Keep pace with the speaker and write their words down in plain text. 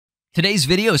Today's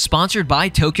video is sponsored by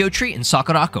Tokyo Treat and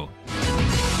Sakurako.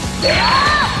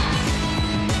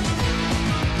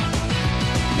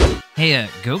 Hey,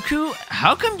 Goku,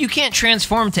 how come you can't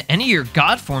transform to any of your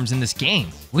god forms in this game?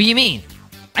 What do you mean?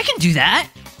 I can do that.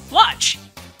 Watch.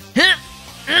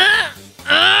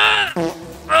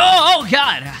 Oh,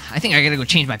 God. I think I gotta go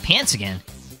change my pants again.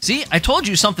 See, I told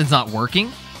you something's not working.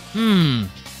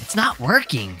 It's not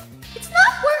working. It's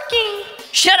not working.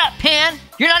 Shut up, Pan!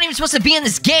 You're not even supposed to be in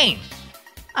this game!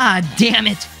 Ah, damn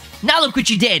it! Now look what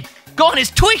you did! Gohan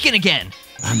is tweaking again!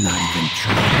 I'm not even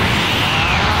trying.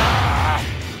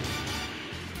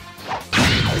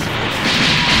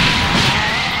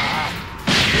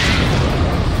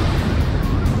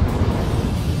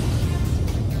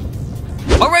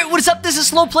 Alright, what is up? This is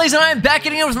Slow Plays, and I am back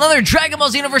again with another Dragon Ball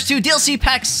Xenoverse 2 DLC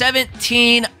Pack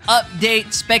 17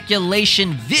 update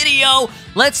speculation video.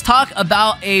 Let's talk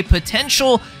about a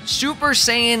potential Super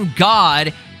Saiyan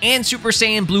God and Super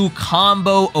Saiyan Blue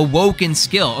combo Awoken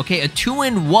skill. Okay, a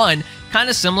 2-in-1, kind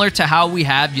of similar to how we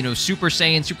have, Super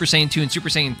Saiyan 2, and Super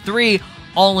Saiyan 3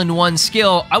 all-in-one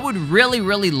skill. I would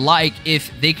really like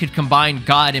if they could combine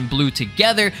God and Blue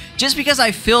together, just because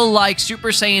I feel like Super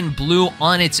Saiyan Blue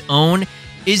on its own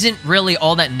isn't really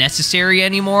all that necessary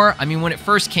anymore. I mean, when it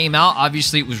first came out,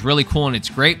 obviously it was really cool and it's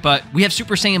great, but we have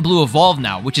Super Saiyan Blue Evolved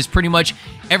now, which is pretty much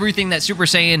everything that Super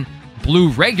Saiyan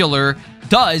Blue Regular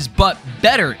does, but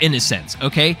better in a sense,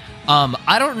 okay?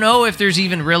 I don't know if there's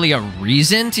even really a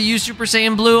reason to use Super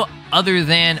Saiyan Blue other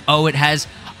than, it has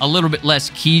a little bit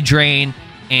less ki drain,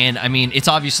 and I mean, it's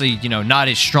obviously, not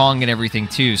as strong and everything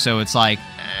too, so it's like,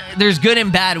 there's good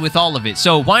and bad with all of it.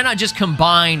 So why not just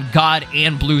combine God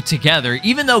and Blue together?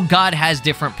 Even though God has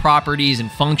different properties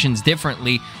and functions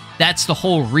differently, that's the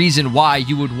whole reason why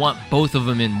you would want both of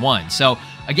them in one. So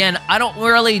again, I don't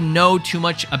really know too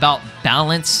much about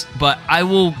balance, but I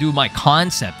will do my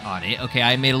concept on it. Okay,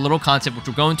 I made a little concept, which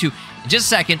we'll go into in just a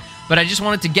second, but I just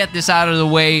wanted to get this out of the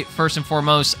way first and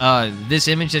foremost. This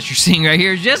image that you're seeing right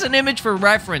here is just an image for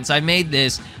reference. I made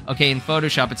this, okay, in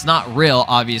Photoshop. It's not real,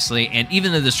 obviously, and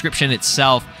even the description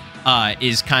itself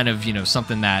is kind of,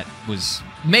 something that was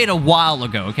made a while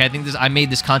ago, okay? I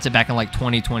made this concept back in like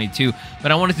 2022,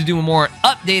 but I wanted to do a more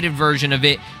updated version of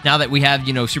it now that we have,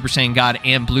 Super Saiyan God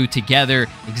and Blue together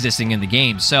existing in the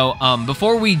game. So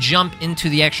before we jump into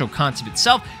the actual concept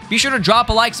itself, be sure to drop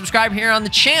a like, subscribe here on the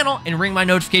channel, and ring my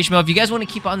notification bell if you guys want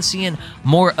to keep on seeing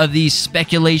more of these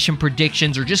speculation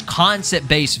predictions or just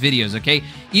concept-based videos, okay?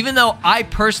 Even though I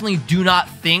personally do not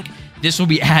think this will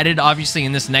be added, obviously,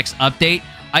 in this next update,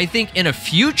 I think in a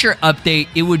future update,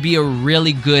 it would be a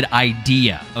really good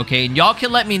idea, okay? And y'all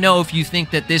can let me know if you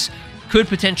think that this could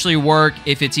potentially work,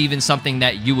 if it's even something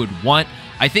that you would want.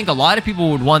 I think a lot of people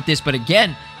would want this, but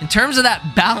again, in terms of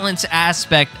that balance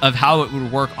aspect of how it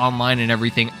would work online and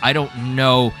everything, I don't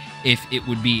know if it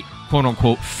would be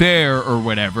quote-unquote fair or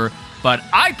whatever, but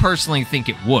I personally think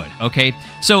it would, okay?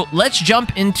 So let's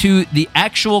jump into the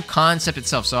actual concept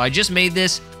itself. So I just made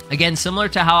this. Again, similar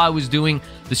to how I was doing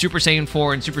the Super Saiyan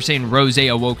 4 and Super Saiyan Rose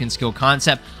Awoken skill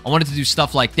concept, I wanted to do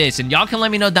stuff like this. And y'all can let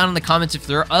me know down in the comments if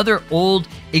there are other old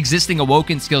existing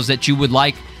Awoken skills that you would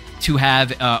like to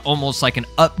have almost like an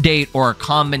update or a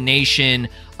combination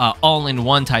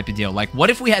all-in-one type of deal. Like, what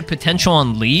if we had Potential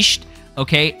Unleashed,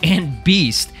 okay, and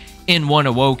Beast in one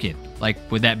Awoken?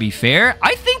 Like, would that be fair?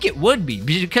 I think it would be,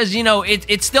 because,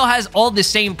 it still has all the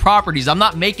same properties. I'm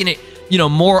not making it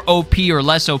more OP or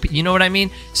less OP, you know what I mean?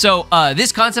 So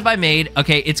this concept I made,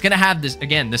 okay, it's gonna have this,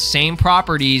 again, the same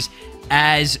properties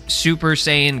as Super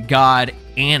Saiyan God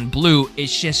and Blue.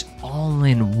 It's just all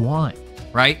in one,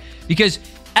 right? Because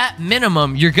at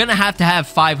minimum, you're gonna have to have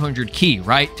 500 ki,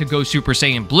 right, to go Super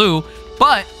Saiyan Blue,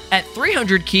 but at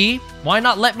 300 ki, why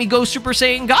not let me go Super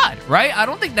Saiyan God, right? I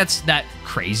don't think that's that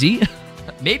crazy.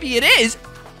 Maybe it is.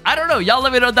 I don't know. Y'all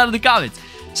let me know down in the comments.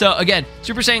 So again,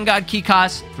 Super Saiyan God ki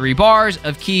costs 3 bars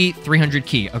of ki, 300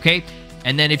 ki, okay?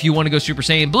 And then if you want to go Super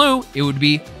Saiyan Blue, it would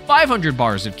be 500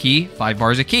 bars of ki, 5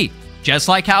 bars of ki. Just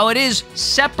like how it is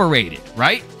separated,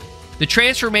 right? The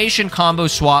transformation combo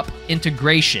swap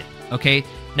integration, okay?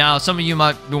 Now, some of you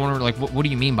might be wondering, like, what do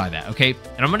you mean by that, okay?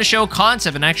 And I'm going to show a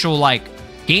concept, an actual, like,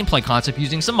 gameplay concept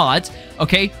using some mods,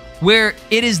 okay? Where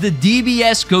it is the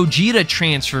DBS Gogeta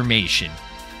transformation,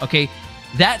 okay?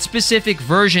 That specific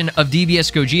version of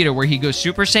DBS Gogeta where he goes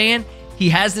Super Saiyan, he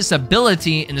has this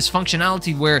ability and this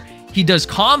functionality where he does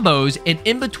combos, and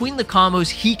in between the combos,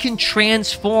 he can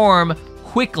transform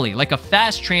quickly, like a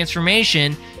fast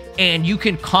transformation, and you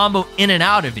can combo in and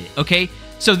out of it, okay?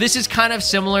 So this is kind of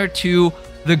similar to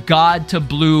the God to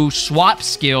Blue swap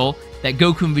skill that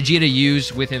Goku and Vegeta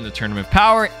use within the Tournament of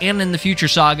Power and in the Future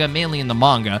Saga, mainly in the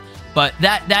manga. But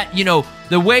that you know,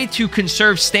 the way to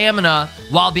conserve stamina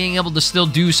while being able to still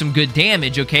do some good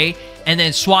damage, okay? And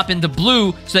then swap into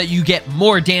blue so that you get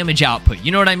more damage output.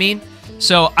 You know what I mean?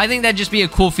 So I think that'd just be a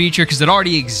cool feature because it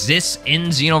already exists in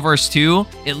Xenoverse 2,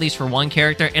 at least for one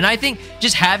character. And I think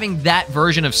just having that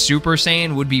version of Super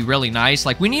Saiyan would be really nice.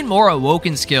 Like, we need more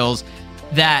Awoken skills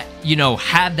that, you know,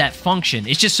 have that function.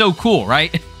 It's just so cool,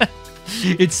 right?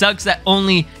 It sucks that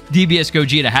only DBS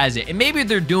Gogeta has it. And maybe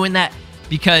they're doing that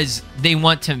because they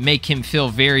want to make him feel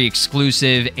very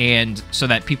exclusive and so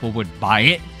that people would buy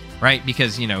it, right?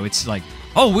 Because, you know, it's like,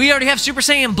 oh, we already have Super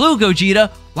Saiyan Blue Gogeta.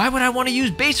 Why would I want to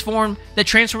use base form that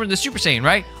transforms into Super Saiyan,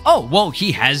 right? Oh, well,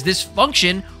 he has this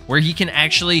function where he can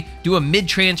actually do a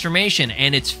mid-transformation,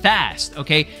 and it's fast,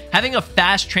 okay? Having a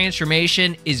fast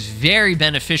transformation is very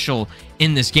beneficial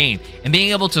in this game, and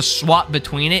being able to swap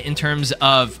between it in terms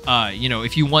of, you know,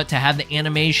 if you want to have the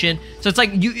animation. So it's like,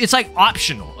 it's like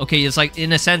optional, okay? It's like,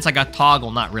 in a sense, like a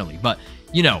toggle, not really, but,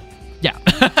 you know, yeah.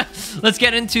 Let's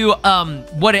get into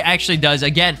what it actually does.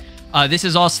 Again, this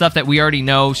is all stuff that we already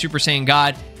know. Super Saiyan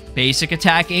God, basic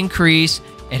attack increase.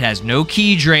 It has no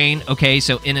ki drain, okay?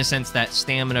 So in a sense, that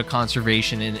stamina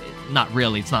conservation, and not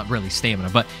really, it's not really stamina,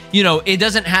 but, you know, it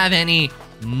doesn't have any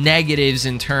negatives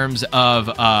in terms of,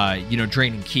 you know,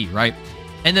 draining ki, right?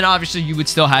 And then obviously you would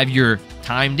still have your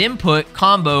timed input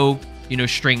combo, you know,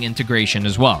 string integration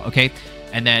as well, okay?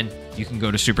 And then you can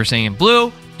go to Super Saiyan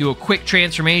Blue, do a quick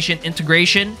transformation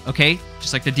integration, okay?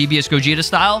 Just like the DBS Gogeta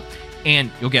style.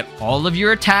 And you'll get all of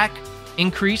your attack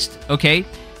increased, okay?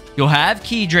 You'll have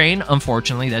ki drain,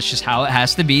 unfortunately. That's just how it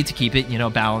has to be to keep it, you know,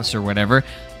 balanced or whatever.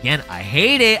 Again, I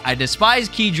hate it. I despise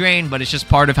ki drain, but it's just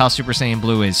part of how Super Saiyan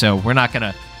Blue is, so we're not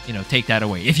gonna, you know, take that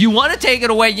away. If you want to take it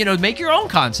away, you know, make your own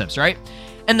concepts, right?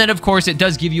 And then, of course, it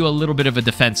does give you a little bit of a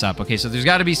defense up, okay? So there's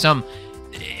got to be some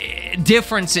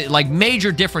differences, like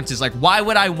major differences. Like, why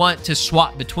would I want to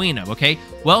swap between them, okay?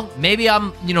 Well, maybe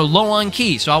I'm, you know, low on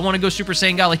ki, so I want to go Super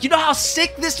Saiyan God. Like, you know how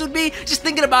sick this would be? Just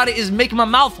thinking about it is making my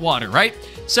mouth water, right?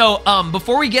 So,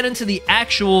 before we get into the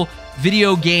actual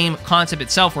video game concept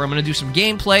itself, where I'm going to do some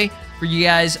gameplay for you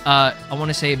guys, I want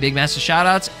to say a big massive shout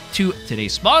outs to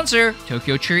today's sponsor,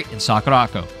 Tokyo Treat and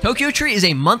Sakurako. Tokyo Treat is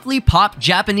a monthly pop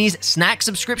Japanese snack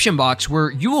subscription box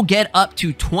where you will get up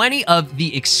to 20 of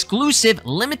the exclusive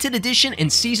limited edition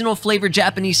and seasonal flavored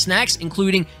Japanese snacks,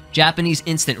 including Japanese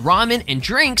instant ramen and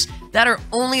drinks that are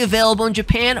only available in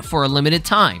Japan for a limited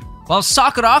time. While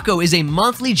Sakurako is a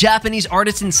monthly Japanese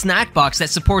artisan snack box that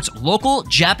supports local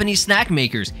Japanese snack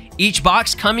makers, each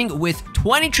box coming with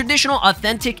 20 traditional,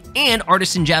 authentic, and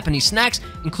artisan Japanese snacks,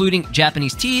 including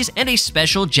Japanese teas and a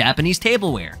special Japanese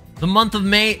tableware. The month of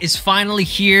May is finally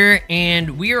here,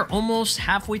 and we are almost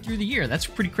halfway through the year. That's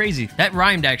pretty crazy. That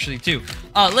rhymed, actually, too.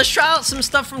 Let's try out some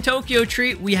stuff from Tokyo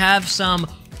Treat. We have some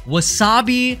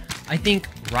wasabi, I think,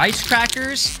 rice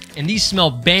crackers, and these smell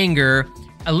banger.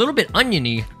 A little bit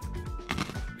oniony.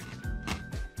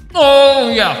 Oh,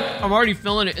 yeah. I'm already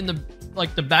feeling it in the,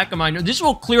 like, the back of my nose. This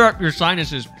will clear up your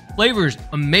sinuses. Flavor's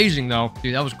amazing, though.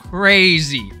 Dude, that was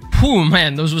crazy. Whew,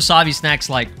 man, those wasabi snacks,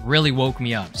 like, really woke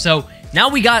me up. So, now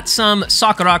we got some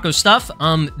Sakurako stuff.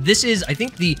 This is, I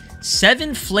think, the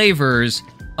 7 flavors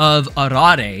of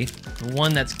arare. The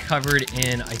one that's covered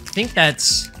in, I think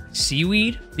that's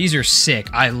seaweed. These are sick.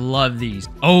 I love these.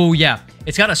 Oh, yeah.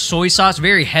 It's got a soy sauce,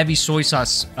 very heavy soy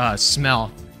sauce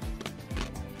smell.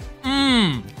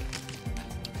 Mmm.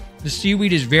 The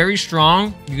seaweed is very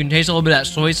strong. You can taste a little bit of that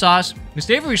soy sauce. The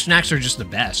savory snacks are just the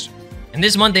best. And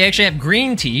this month, they actually have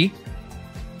green tea.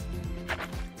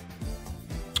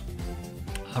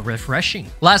 Refreshing.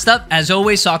 Last up, as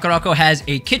always, Sakurako has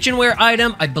a kitchenware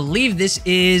item. I believe this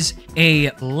is a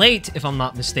plate, if I'm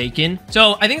not mistaken.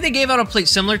 So I think they gave out a plate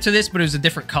similar to this, but it was a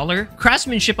different color.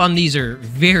 Craftsmanship on these are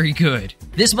very good.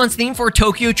 This month's theme for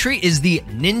Tokyo Treat is the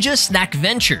Ninja Snack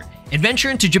Venture. Adventure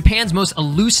into Japan's most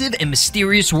elusive and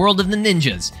mysterious world of the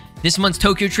ninjas. This month's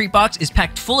Tokyo Treat box is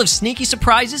packed full of sneaky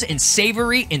surprises and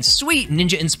savory and sweet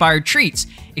ninja-inspired treats.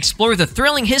 Explore the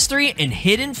thrilling history and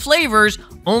hidden flavors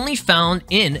only found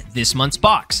in this month's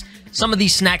box. Some of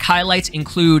these snack highlights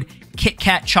include Kit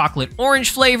Kat chocolate orange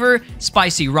flavor,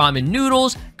 spicy ramen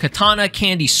noodles, katana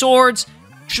candy swords,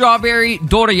 strawberry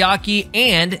dorayaki,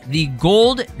 and the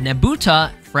gold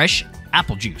Nebuta fresh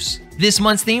apple juice. This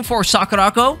month's theme for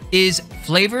Sakurako is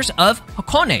flavors of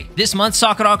Hakone. This month,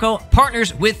 Sakurako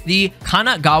partners with the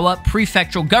Kanagawa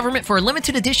Prefectural Government for a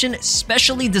limited edition,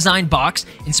 specially designed box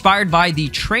inspired by the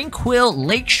tranquil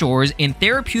lake shores and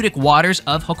therapeutic waters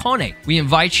of Hakone. We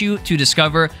invite you to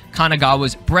discover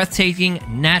Kanagawa's breathtaking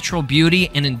natural beauty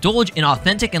and indulge in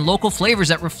authentic and local flavors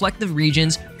that reflect the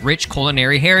region's rich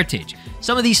culinary heritage.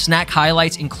 Some of these snack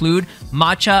highlights include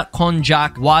matcha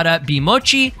konjac wada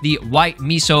bimochi, the white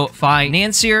miso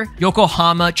financier,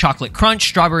 Yokohama chocolate crunch,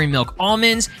 strawberry milk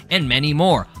almonds, and many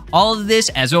more. All of this,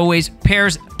 as always,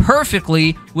 pairs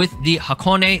perfectly with the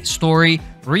Hakone Story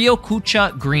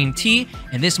Ryokucha green tea,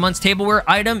 and this month's tableware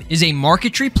item is a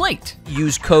marquetry plate.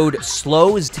 Use code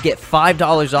SLOWS to get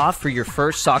 $5 off for your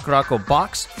first Sakurako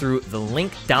box through the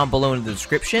link down below in the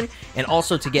description, and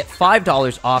also to get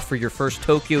 $5 off for your first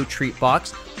Tokyo treat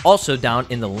box, also down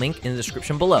in the link in the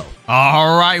description below.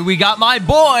 All right, we got my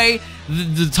boy,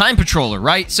 the Time Patroller,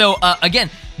 right? So,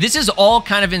 again, this is all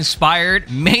kind of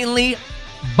inspired mainly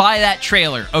by that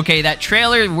trailer. Okay, that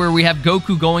trailer where we have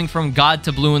Goku going from God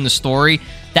to Blue in the story,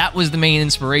 that was the main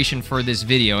inspiration for this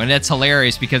video. And that's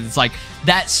hilarious because it's like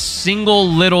that single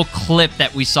little clip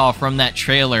that we saw from that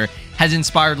trailer has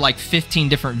inspired like 15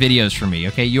 different videos for me.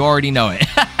 Okay, you already know it.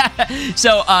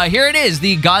 So here it is,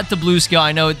 the God to Blue skill.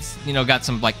 I know it's, you know, got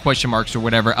some like question marks or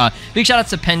whatever. Big shout out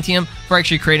to Pentium for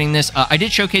actually creating this. I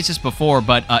did showcase this before,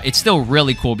 but it's still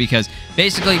really cool because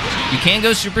basically you can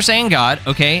go Super Saiyan God,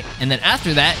 okay, and then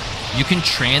after that you can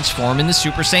transform into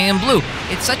Super Saiyan Blue.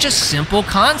 It's such a simple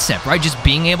concept, right? Just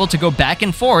being able to go back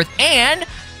and forth. And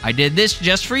I did this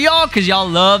just for y'all because y'all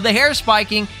love the hair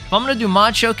spiking. If I'm gonna do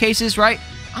mod showcases, right,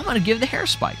 I'm gonna give the hair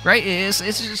spike, right? It's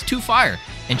just too fire.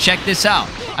 And check this out.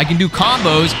 I can do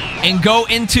combos and go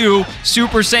into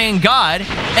Super Saiyan God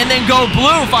and then go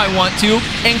blue if I want to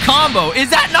and combo. Is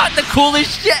that not the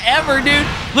coolest shit ever, dude?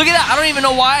 Look at that. I don't even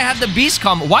know why I have the beast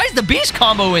combo. Why is the beast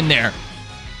combo in there?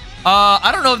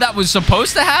 I don't know if that was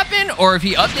supposed to happen or if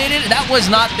he updated it. That was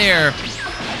not there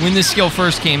when this skill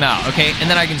first came out, okay? And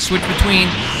then I can switch between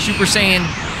Super Saiyan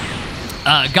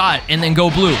God and then go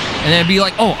blue. And then be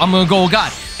like, oh, I'm gonna go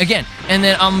God again. And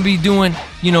then I'm gonna be doing,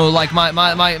 you know, like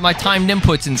my timed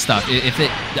inputs and stuff.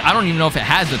 I don't even know if it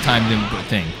has the timed input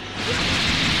thing.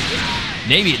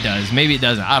 Maybe it does, maybe it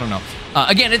doesn't, I don't know.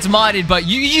 Again, it's modded, but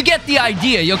you get the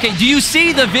idea, okay? Do you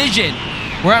see the vision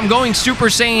where I'm going Super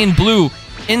Saiyan Blue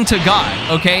into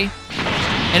God, okay?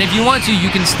 And if you want to, you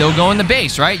can still go in the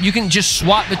base, right? You can just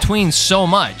swap between so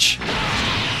much.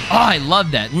 Oh, I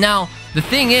love that. Now, the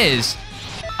thing is,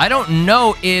 I don't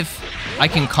know if I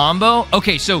can combo.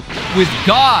 Okay, so with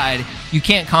God, you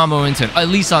can't combo into it, at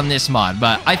least on this mod,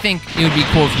 but I think it would be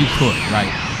cool if you could,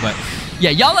 right? But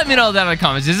yeah, y'all let me know that in the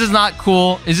comments. This is not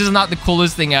cool. This is not the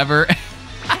coolest thing ever.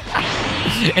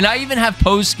 And I even have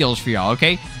pose skills for y'all,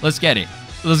 okay? Let's get it.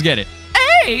 Let's get it.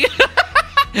 Hey!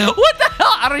 What the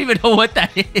hell? I don't even know what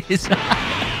that is.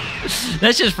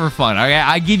 That's just for fun, okay?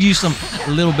 I give you a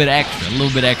little bit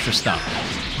extra stuff.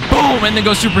 Boom, and then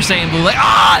go Super Saiyan Blue. Like,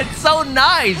 it's so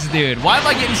nice, dude. Why am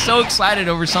I getting so excited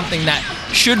over something that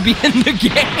should be in the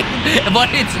game, but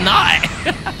it's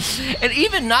not? And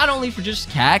even not only for just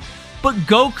CAC, but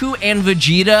Goku and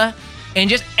Vegeta, and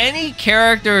just any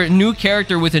character, new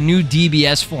character with a new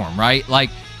DBS form, right? Like,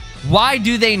 why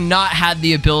do they not have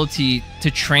the ability to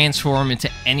transform into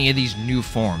any of these new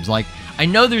forms? Like, I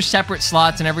know there's separate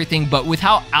slots and everything, but with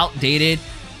how outdated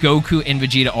Goku and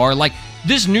Vegeta are, like,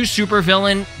 this new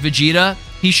supervillain, Vegeta,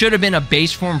 he should have been a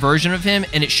base form version of him,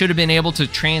 and it should have been able to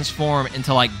transform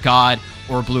into, like, God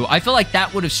or Blue. I feel like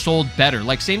that would have sold better.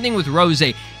 Like, same thing with Rose.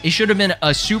 It should have been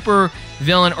a super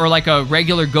villain or, like, a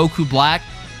regular Goku Black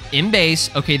in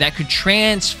base, okay, that could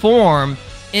transform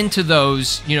into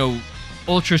those, you know,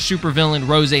 ultra super villain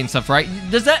Rose and stuff, right?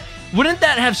 Wouldn't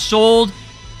that have sold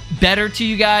better to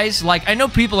you guys? Like, I know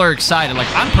people are excited. Like,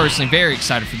 I'm personally very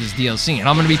excited for this DLC, and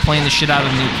I'm going to be playing the shit out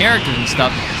of the new characters and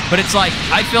stuff, but it's like,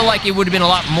 I feel like it would have been a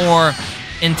lot more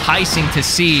enticing to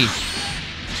see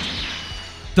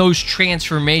those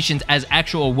transformations as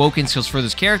actual awoken skills for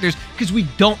those characters, because we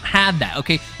don't have that,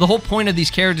 okay? The whole point of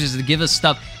these characters is to give us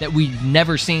stuff that we've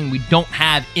never seen, we don't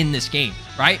have in this game,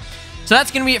 right? So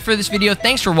that's going to be it for this video.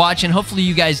 Thanks for watching. Hopefully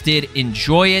you guys did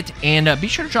enjoy it. And be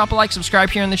sure to drop a like, subscribe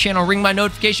here on the channel, ring my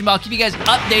notification bell. I'll keep you guys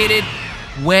updated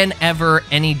whenever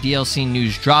any DLC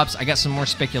news drops. I got some more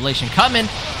speculation coming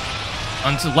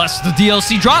unless the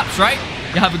DLC drops, right?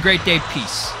 You have a great day.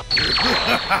 Peace.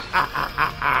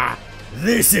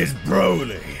 This is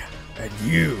Broly, and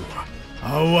you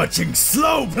are watching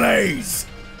Slow Plays.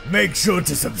 Make sure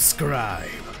to subscribe,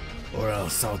 or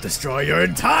else I'll destroy your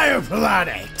entire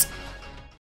planet.